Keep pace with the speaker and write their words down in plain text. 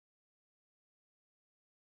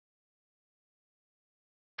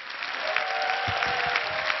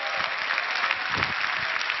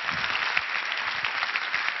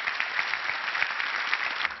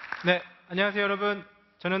네, 안녕하세요 여러분.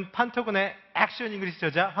 저는 판토군의 액션잉글리시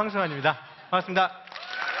저자 황승환입니다. 반갑습니다.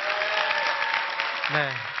 네,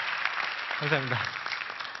 감사합니다.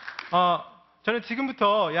 저는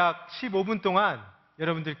지금부터 약 15분 동안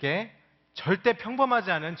여러분들께 절대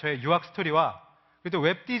평범하지 않은 저의 유학 스토리와 그리고 또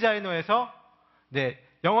웹디자이너에서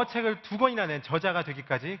영어책을 2권이나 낸 저자가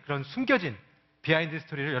되기까지 그런 숨겨진 비하인드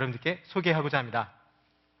스토리를 여러분들께 소개하고자 합니다.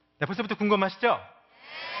 네, 벌써부터 궁금하시죠?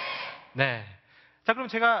 네. 자, 그럼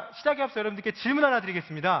제가 시작에 앞서 여러분들께 질문 하나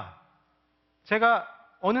드리겠습니다. 제가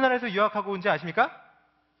어느 나라에서 유학하고 온지 아십니까?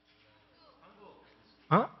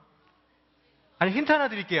 아니, 힌트 하나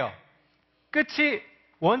드릴게요. 끝이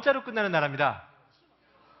원자로 끝나는 나라입니다.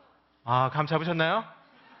 아, 감 잡으셨나요?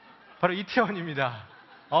 바로 이태원입니다.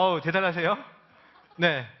 어우, 대단하세요.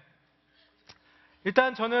 네.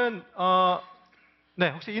 일단 저는,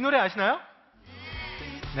 혹시 이 노래 아시나요?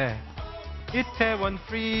 네. 이태원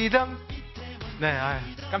프리덤. 네,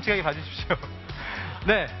 깜찍하게 봐주십시오.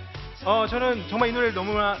 네, 저는 정말 이 노래를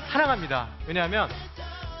너무나 사랑합니다. 왜냐하면,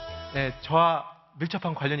 저와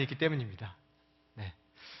밀접한 관련이 있기 때문입니다. 네.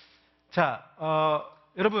 자,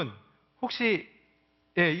 여러분, 혹시,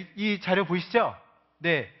 이 자료 보이시죠?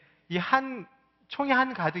 네, 총이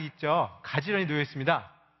한 가득 있죠? 가지런히 놓여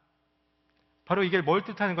있습니다. 바로 이게 뭘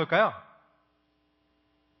뜻하는 걸까요?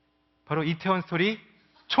 바로 이태원 스토리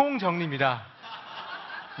총정리입니다.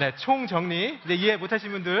 네, 총정리. 이제 이해 못하신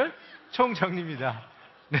분들, 총정리입니다.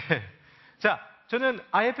 네. 자, 저는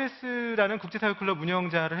IFS라는 국제사회클럽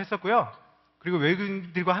운영자를 했었고요. 그리고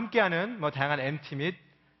외국인들과 함께하는 다양한 MT 및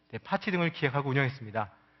파티 등을 기획하고 운영했습니다.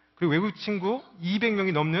 그리고 외국 친구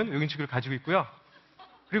 200명이 넘는 외국인 친구를 가지고 있고요.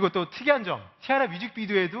 그리고 또 특이한 점, 티아라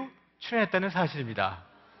뮤직비디오에도 출연했다는 사실입니다.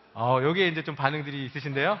 여기에 이제 좀 반응들이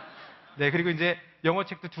있으신데요. 네, 그리고 이제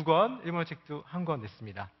영어책도 2권, 일본어 책도 1권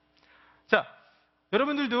냈습니다. 자,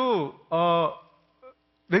 여러분들도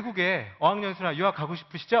외국에 어학연수나 유학 가고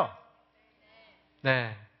싶으시죠?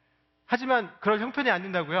 네. 하지만 그럴 형편이 안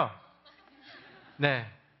된다고요? 네.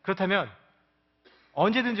 그렇다면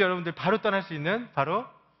언제든지 여러분들 바로 떠날 수 있는 바로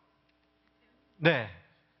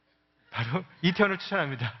이태원을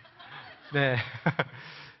추천합니다. 네.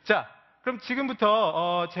 자, 그럼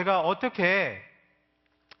지금부터 제가 어떻게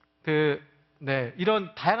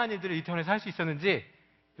이런 다양한 일들을 이태원에서 할 수 있었는지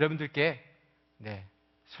여러분들께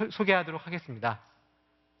소개하도록 하겠습니다.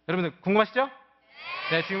 여러분들 궁금하시죠?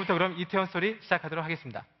 네, 지금부터 그럼 이태원 스토리 시작하도록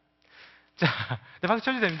하겠습니다. 자, 박수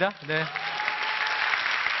쳐주셔도 됩니다. 네.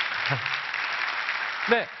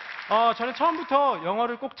 네, 저는 처음부터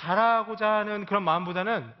영어를 꼭 잘하고자 하는 그런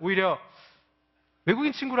마음보다는 오히려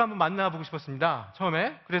외국인 친구를 한번 만나보고 싶었습니다.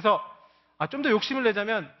 처음에. 그래서 좀 더 욕심을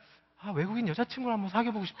내자면 외국인 여자친구를 한번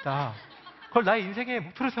사귀어보고 싶다. 그걸 나의 인생의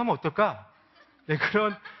목표로 세우면 어떨까? 네,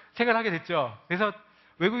 그런 생각을 하게 됐죠. 그래서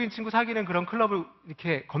외국인 친구 사귀는 그런 클럽을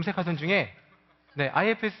이렇게 검색하던 중에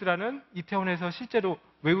IFS라는 이태원에서 실제로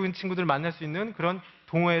외국인 친구들을 만날 수 있는 그런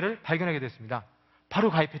동호회를 발견하게 됐습니다. 바로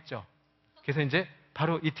가입했죠. 그래서 이제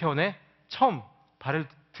바로 이태원에 처음 발을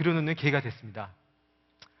들여놓는 계기가 됐습니다.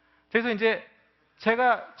 그래서 이제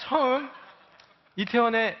제가 처음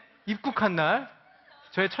이태원에 입국한 날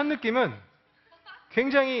저의 첫 느낌은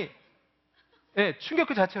굉장히 충격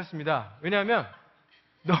그 자체였습니다. 왜냐하면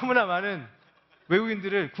너무나 많은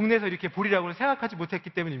외국인들을 국내에서 이렇게 보리라고 생각하지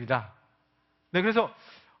못했기 때문입니다. 네, 그래서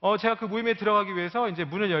제가 그 모임에 들어가기 위해서 이제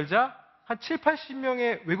문을 열자 한 7,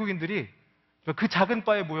 80명의 외국인들이 그 작은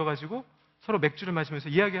바에 모여가지고 서로 맥주를 마시면서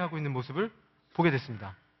이야기하고 있는 모습을 보게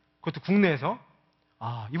됐습니다. 그것도 국내에서.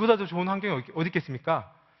 이보다 더 좋은 환경이 어디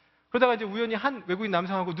있겠습니까? 그러다가 이제 우연히 한 외국인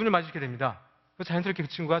남성하고 눈을 마주치게 됩니다. 그래서 자연스럽게 그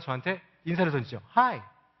친구가 저한테 인사를 던지죠. Hi.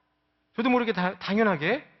 저도 모르게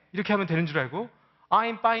당연하게 이렇게 하면 되는 줄 알고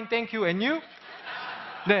I'm fine, thank you, and you?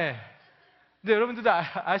 네. 근데 여러분들도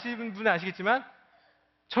아시는 분은 아시겠지만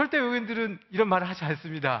절대 외국인들은 이런 말을 하지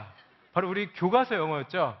않습니다. 바로 우리 교과서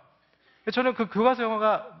영어였죠. 저는 그 교과서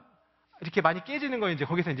영어가 이렇게 많이 깨지는 거 이제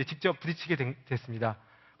거기서 이제 직접 부딪히게 됐습니다.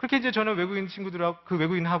 그렇게 이제 저는 외국인 친구들하고 그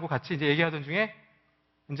외국인하고 같이 이제 얘기하던 중에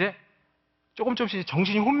이제 조금씩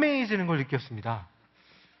정신이 혼미해지는 걸 느꼈습니다.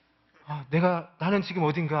 나는 지금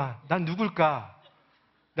어딘가? 난 누굴까?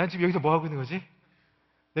 난 지금 여기서 뭐 하고 있는 거지?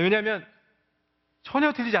 네, 왜냐하면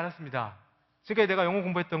전혀 들리지 않았습니다. 지금까지 내가 영어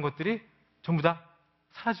공부했던 것들이 전부 다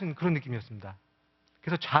사라진 그런 느낌이었습니다.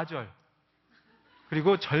 그래서 좌절,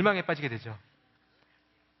 그리고 절망에 빠지게 되죠.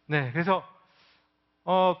 네, 그래서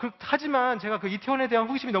하지만 제가 그 이태원에 대한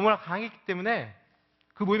호기심이 너무나 강했기 때문에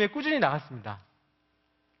그 모임에 꾸준히 나갔습니다.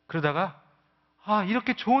 그러다가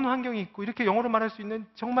이렇게 좋은 환경이 있고 이렇게 영어로 말할 수 있는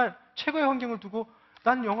정말 최고의 환경을 두고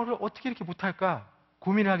난 영어를 어떻게 이렇게 못할까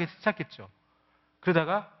고민을 하기 시작했죠.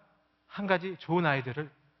 그러다가 한 가지 좋은 아이디어를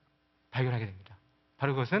발견하게 됩니다.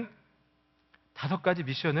 바로 그것은 5가지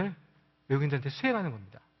미션을 외국인들한테 수행하는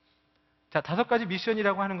겁니다. 자, 5가지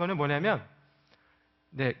미션이라고 하는 거는 뭐냐면,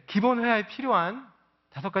 네, 기본 회화에 필요한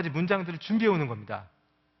 5가지 문장들을 준비해 오는 겁니다.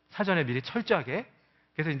 사전에 미리 철저하게.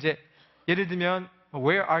 그래서 이제 예를 들면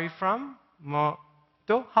Where are you from?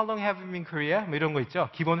 또 How long have you been in Korea? 이런 거 있죠.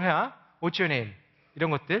 기본 회화, What's your name? 이런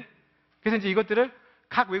것들. 그래서 이제 이것들을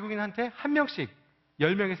각 외국인한테 한 명씩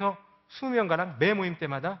 10명에서 20명가량 매 모임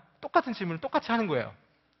때마다 똑같은 질문을 똑같이 하는 거예요.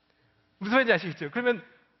 무슨 말인지 아시겠죠? 그러면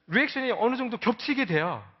리액션이 어느 정도 겹치게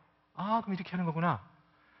돼요. 아, 그럼 이렇게 하는 거구나.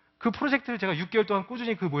 그 프로젝트를 제가 6개월 동안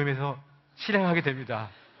꾸준히 그 모임에서 실행하게 됩니다.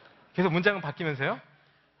 계속 문장은 바뀌면서요.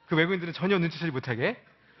 그 외국인들은 전혀 눈치채지 못하게.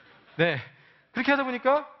 네. 그렇게 하다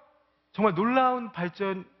보니까 정말 놀라운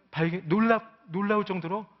놀라울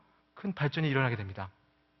정도로 큰 발전이 일어나게 됩니다.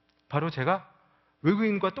 바로 제가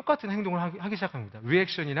외국인과 똑같은 행동을 하기 시작합니다.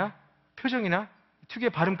 리액션이나 표정이나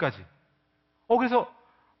특유의 발음까지. 그래서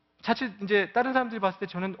자칫 이제 다른 사람들이 봤을 때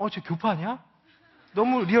저는 저 교포 아니야?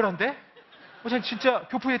 너무 리얼한데? 전 진짜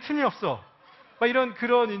교포에 틈이 없어.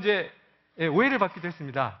 그런 이제 오해를 받기도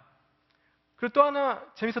했습니다. 그리고 또 하나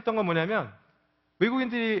재밌었던 건 뭐냐면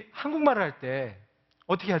외국인들이 한국말을 할 때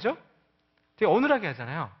어떻게 하죠? 되게 어눌하게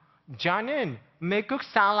하잖아요. 저는 외국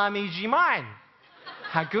사람이지만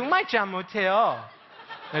한국말 잘 못해요.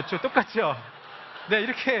 네, 저 똑같죠? 네,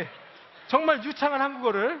 이렇게 정말 유창한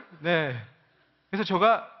한국어를. 네. 그래서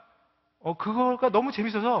제가 그거가 너무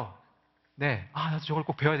재밌어서 나도 저걸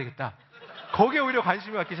꼭 배워야 되겠다. 거기에 오히려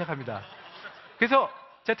관심을 갖기 시작합니다. 그래서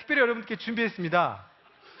제가 특별히 여러분께 준비했습니다.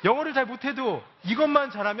 영어를 잘 못해도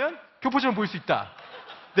이것만 잘하면 교포처럼 보일 수 있다.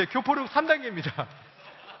 네, 교포력 3단계입니다.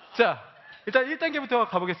 자, 일단 1단계부터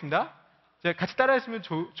가보겠습니다. 제가 같이 따라했으면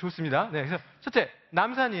좋습니다. 네, 그래서 첫째,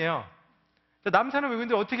 남산이에요. 자, 남산을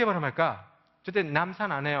외국인들 어떻게 발음할까? 첫째,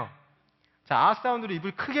 남산 안 해요. 자, 아 사운드로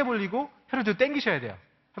입을 크게 벌리고 혀를 더 당기셔야 돼요.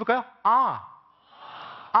 해볼까요?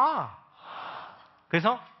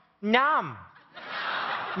 그래서 남.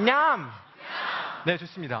 네,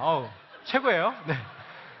 좋습니다. 최고예요. 네.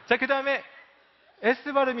 자, 그 다음에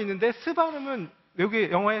S 발음이 있는데 S 발음은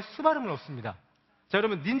외국의 영어에 S 발음은 없습니다. 자,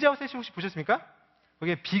 여러분 닌자 세시 혹시 보셨습니까?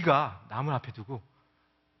 거기에 B가 나무를 앞에 두고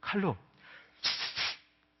칼로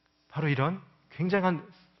바로 이런 굉장한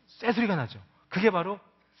쇠소리가 나죠. 그게 바로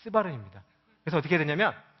S 발음입니다. 그래서 어떻게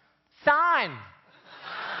되냐면 sign.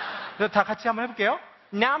 그래서 다 같이 한번 해볼게요.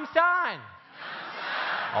 남산.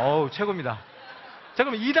 최고입니다. 자,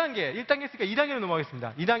 그럼 2단계. 1단계 했으니까 2단계로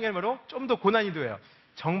넘어가겠습니다. 2단계는 바로 좀 더 고난이도예요.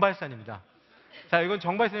 정발산입니다. 자, 이건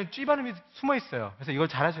정발산에 G 발음이 숨어 있어요. 그래서 이걸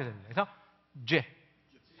잘 하셔야 됩니다. 그래서 J.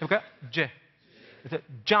 해볼까요? J. 그래서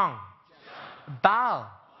정, 발,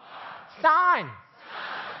 sign.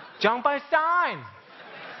 정발 sign.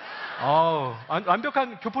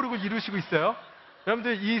 완벽한 교포력을 이루시고 있어요.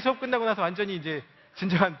 여러분들 이 수업 끝나고 나서 완전히 이제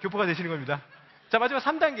진정한 교포가 되시는 겁니다. 자, 마지막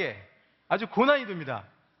 3단계. 아주 고난이도입니다.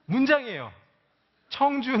 문장이에요.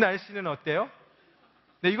 청주 날씨는 어때요?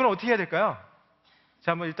 네, 이건 어떻게 해야 될까요?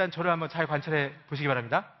 자, 한번 일단 저를 한번 잘 관찰해 보시기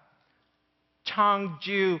바랍니다.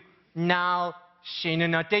 청주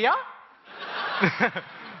날씨는 어때요?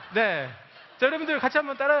 네. 자, 여러분들 같이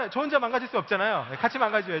한번 따라, 저 혼자 망가질 수 없잖아요. 네, 같이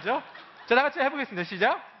망가져야죠. 자, 다 같이 해보겠습니다.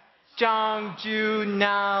 시작. 청주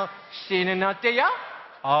날씨는 어때요?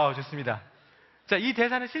 좋습니다. 자, 이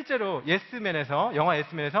대사는 실제로 예스맨에서, 영화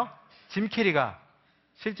예스맨에서 짐 캐리가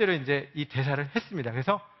실제로 이제 이 대사를 했습니다.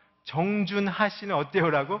 그래서 정준하 씨는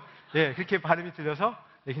어때요라고 그렇게 발음이 들려서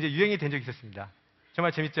굉장히 유행이 된 적이 있었습니다.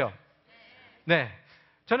 정말 재밌죠? 네.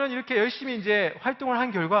 저는 이렇게 열심히 이제 활동을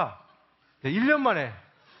한 결과 1년 만에,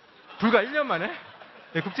 불과 1년 만에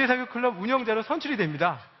국제사교클럽 운영자로 선출이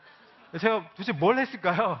됩니다. 제가 도대체 뭘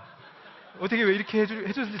했을까요? 어떻게 왜 이렇게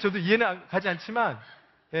해줬는지 저도 이해는 가지 않지만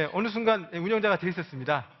어느 순간 운영자가 되어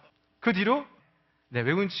있었습니다. 그 뒤로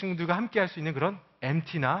외국인 친구들과 함께 할 수 있는 그런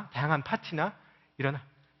MT나 다양한 파티나 이런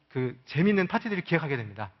그 재미있는 파티들을 기획하게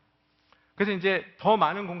됩니다. 그래서 이제 더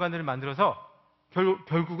많은 공간들을 만들어서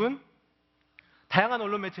결국은 다양한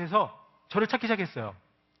언론 매체에서 저를 찾기 시작했어요.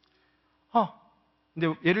 근데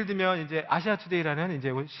예를 들면 이제 아시아투데이라는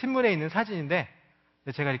이제 신문에 있는 사진인데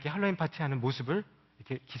제가 이렇게 할로윈 파티하는 모습을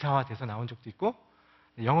이렇게 기사화돼서 나온 적도 있고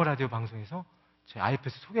영어 라디오 방송에서 제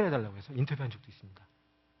IF에서 소개를 해달라고 해서 인터뷰한 적도 있습니다.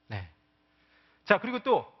 네. 자, 그리고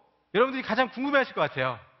또 여러분들이 가장 궁금해하실 것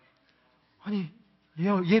같아요. 아니,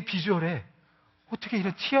 얘 비주얼에 어떻게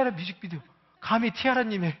이런 티아라 뮤직비디오, 감히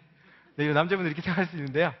티아라님의 남자분들 이렇게 생각할 수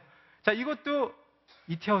있는데요. 자, 이것도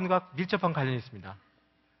이태원과 밀접한 관련이 있습니다.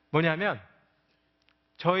 뭐냐면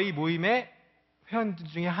저희 모임의 회원들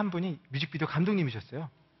중에 한 분이 뮤직비디오 감독님이셨어요.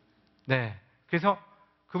 네. 그래서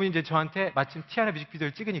그분이 이제 저한테 마침 티아라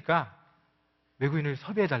뮤직비디오를 찍으니까 외국인을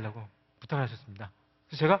섭외해달라고 부탁을 하셨습니다.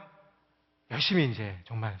 그래서 제가 열심히 이제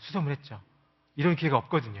정말 수소문 했죠. 이런 기회가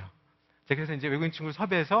없거든요. 제가 그래서 이제 외국인 친구를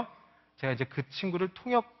섭외해서 제가 이제 그 친구를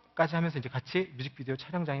통역까지 하면서 이제 같이 뮤직비디오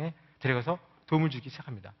촬영장에 데려가서 도움을 주기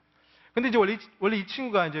시작합니다. 근데 이제 원래 이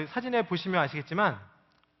친구가 이제 사진에 보시면 아시겠지만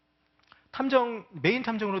메인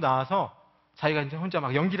탐정으로 나와서 자기가 이제 혼자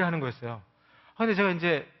막 연기를 하는 거였어요. 근데 제가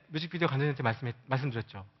이제 뮤직비디오 감독님한테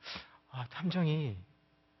말씀드렸죠. 아, 탐정이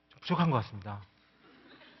좀 부족한 것 같습니다.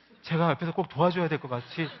 제가 옆에서 꼭 도와줘야 될 것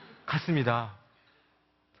같습니다.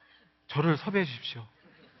 저를 섭외해 주십시오.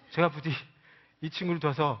 제가 부디 이 친구를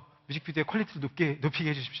도와서 뮤직비디오의 퀄리티를 높이게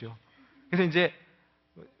해주십시오. 그래서 이제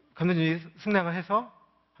감독님이 승낙을 해서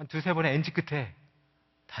한 두세 번의 NG 끝에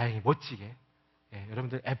다행히 멋지게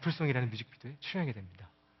여러분들 애플송이라는 뮤직비디오에 출연하게 됩니다.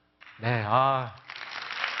 네,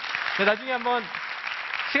 네, 나중에 한번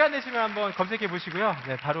시간 내시면 한번 검색해 보시고요.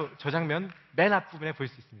 네, 바로 저 장면 맨 앞부분에 볼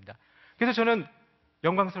수 있습니다. 그래서 저는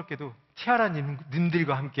영광스럽게도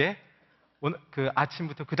티아라님들과 함께 오늘 그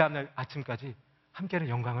아침부터 그 다음날 아침까지 함께하는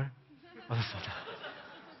영광을 얻었습니다.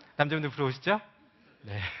 남자분들 부러우시죠?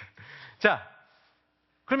 네. 자,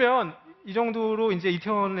 그러면 이 정도로 이제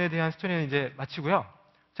이태원에 대한 스토리는 이제 마치고요.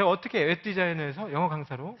 제가 어떻게 웹디자이너에서 영어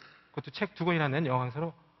강사로, 그것도 책 2권이나 낸 영어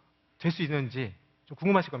강사로 될 수 있는지 좀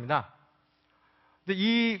궁금하실 겁니다. 근데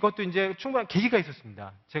이것도 이제 충분한 계기가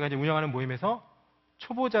있었습니다. 제가 이제 운영하는 모임에서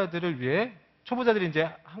초보자들을 위해, 초보자들이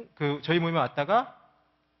이제 저희 모임에 왔다가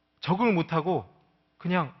적응을 못하고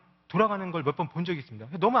그냥 돌아가는 걸 몇 번 본 적이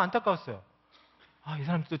있습니다. 너무 안타까웠어요. 아, 이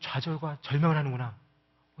사람들도 좌절과 절망을 하는구나.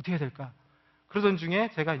 어떻게 해야 될까? 그러던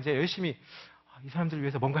중에 제가 이제 열심히 이 사람들을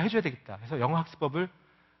위해서 뭔가 해줘야 되겠다 해서 영어 학습법을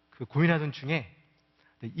고민하던 중에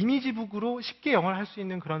이미지북으로 쉽게 영어를 할 수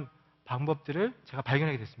있는 그런 방법들을 제가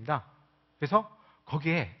발견하게 됐습니다. 그래서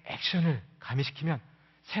거기에 액션을 가미시키면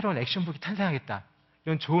새로운 액션북이 탄생하겠다.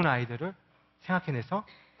 이런 좋은 아이디어를 생각해내서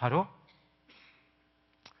바로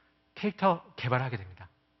캐릭터 개발을 하게 됩니다.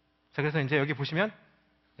 자, 그래서 이제 여기 보시면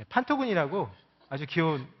판토군이라고 아주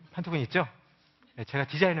귀여운 판토군이 있죠? 제가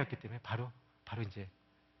디자이너였기 때문에 바로 이제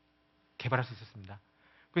개발할 수 있었습니다.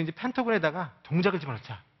 그리고 이제 판토군에다가 동작을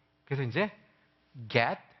집어넣자. 그래서 이제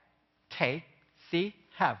get, take, see,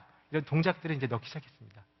 have 이런 동작들을 이제 넣기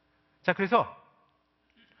시작했습니다. 자, 그래서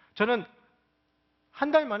저는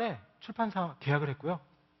한 달 만에 출판사 계약을 했고요.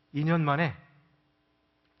 2년 만에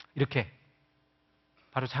이렇게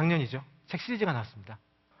바로 작년이죠. 책 시리즈가 나왔습니다.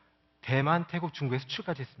 대만, 태국, 중국에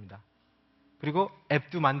수출까지 했습니다. 그리고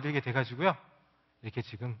앱도 만들게 돼가지고요. 이렇게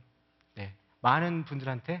지금 많은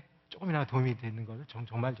분들한테 조금이나마 도움이 되는 걸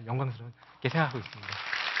정말 영광스럽게 생각하고 있습니다.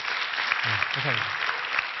 네, 감사합니다.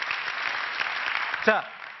 자,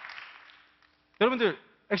 여러분들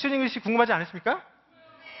액션잉글리시 궁금하지 않으십니까?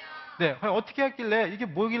 네, 어떻게 했길래 이게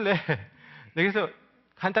뭐길래 네, 그래서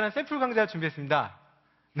간단한 샘플 강좌 준비했습니다.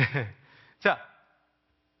 네,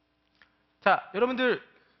 자, 여러분들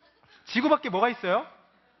지구밖에 뭐가 있어요?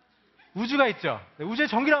 우주가 있죠. 네, 우주의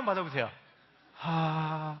전기를 한번 받아보세요.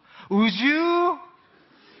 우주.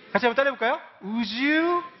 같이 한번 따라해볼까요?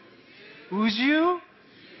 우주.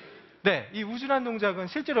 네, 이 우주라는 동작은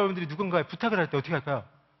실제로 여러분들이 누군가에 부탁을 할 때 어떻게 할까요?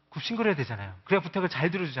 굽신거려야 되잖아요. 그래야 부탁을 잘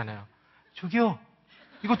들어주잖아요. 저기요,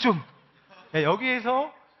 이것 좀. 네,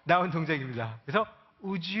 여기에서 나온 동작입니다. 그래서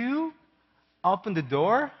Would you open the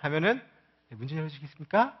door? 하면은 문 좀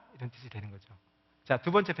열어주시겠습니까? 이런 뜻이 되는 거죠. 자,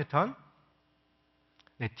 두 번째 패턴.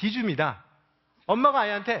 네, 디주입니다. 엄마가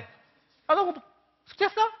아이한테 너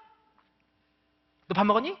숙제했어? 너 밥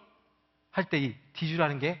먹었니? 할 때 이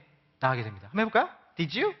디주라는 게 나가게 됩니다. 한번 해볼까요?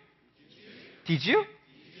 Did you?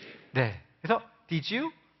 네, 그래서 Did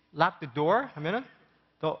you lock the door? 하면은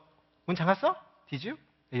너 문 잠갔어? Did you?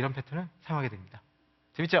 네, 이런 패턴을 사용하게 됩니다.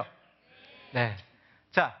 재밌죠? 네.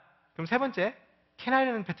 자, 그럼 세 번째 Can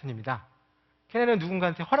I라는 패턴입니다. Can I는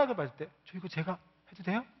누군가한테 허락을 받을 때 저 이거 제가 해도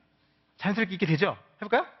돼요? 자연스럽게 있게 되죠?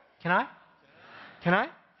 해볼까요? Can I?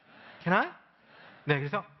 네,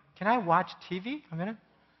 그래서 Can I watch TV? 하면은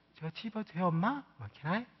제가 TV 봐도 돼요, 엄마?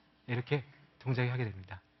 Can I? 네, 이렇게 동작을 하게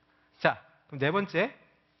됩니다. 자, 그럼 네 번째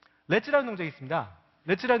Let's라는 동작이 있습니다.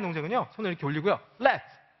 Let's라는 동작은요, 손을 이렇게 올리고요. Let.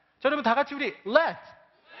 자, 여러분 다 같이 우리 Let.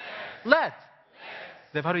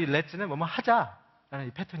 네, 바로 이 Let's는 뭐뭐 하자라는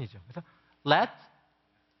이 패턴이죠. 그래서 Let's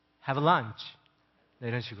have lunch. 네,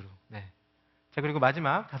 이런 식으로. 네. 자, 그리고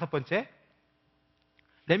마지막 다섯 번째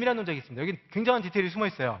램이라는 동작이 있습니다. 여기 굉장한 디테일이 숨어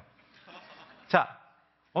있어요. 자,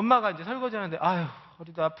 엄마가 이제 설거지 하는데 아유,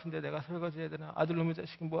 허리도 아픈데 내가 설거지 해야 되나? 아들 놈의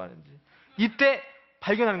자식은 뭐 하는지. 이때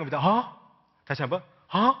발견하는 겁니다. 다시 한번.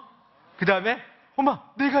 그 다음에 엄마,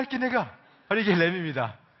 내가 할게, 내가. 바로 이게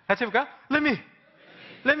램입니다. 같이 해볼까요? Let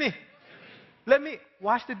me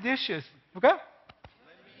wash the dishes. 볼까요?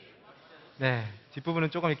 네,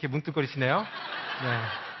 뒷부분은 조금 이렇게 뭉뚱거리시네요.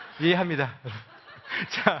 네, 이해합니다.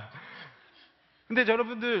 자, 근데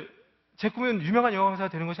여러분들 제 꿈은 유명한 영어 강사가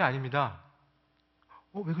되는 것이 아닙니다.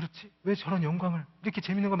 왜 그렇지? 왜 저런 영광을 이렇게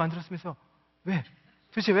재밌는 걸 만들었으면서 왜?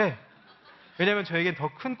 도대체 왜? 왜냐하면 저에겐 더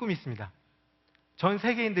큰 꿈이 있습니다. 전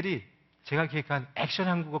세계인들이 제가 기획한 액션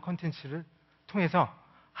한국어 콘텐츠를 통해서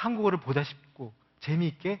한국어를 보다 쉽고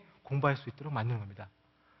재미있게 공부할 수 있도록 만드는 겁니다.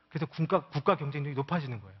 그래서 국가 경쟁력이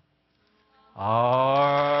높아지는 거예요.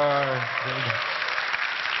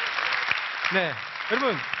 네,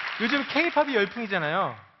 여러분 요즘 K-팝이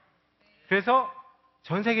열풍이잖아요. 그래서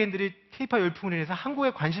전 세계인들이 K-팝 열풍으로 인해서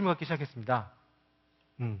한국에 관심을 갖기 시작했습니다.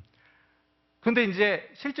 그런데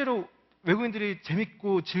이제 실제로 외국인들이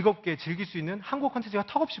재밌고 즐겁게 즐길 수 있는 한국어 콘텐츠가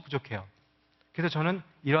턱없이 부족해요. 그래서 저는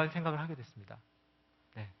이러한 생각을 하게 됐습니다.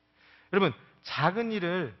 네. 여러분, 작은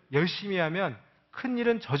일을 열심히 하면 큰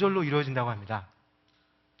일은 저절로 이루어진다고 합니다.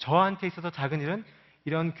 저한테 있어서 작은 일은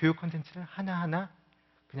이런 교육 콘텐츠를 하나하나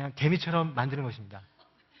그냥 개미처럼 만드는 것입니다.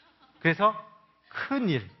 그래서 큰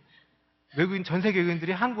일, 전 세계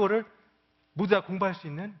외국인들이 한국어를 모두 다 공부할 수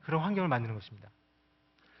있는 그런 환경을 만드는 것입니다.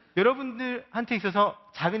 여러분들한테 있어서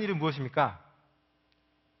작은 일은 무엇입니까?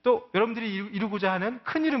 또 여러분들이 이루고자 하는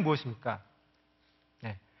큰 일은 무엇입니까?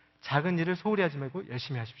 네, 작은 일을 소홀히 하지 말고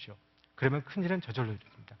열심히 하십시오. 그러면 큰 일은 저절로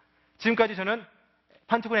이루어집니다. 지금까지 저는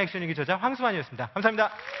판토군의 액션잉글리시 저자 황수환이었습니다.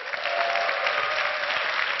 감사합니다.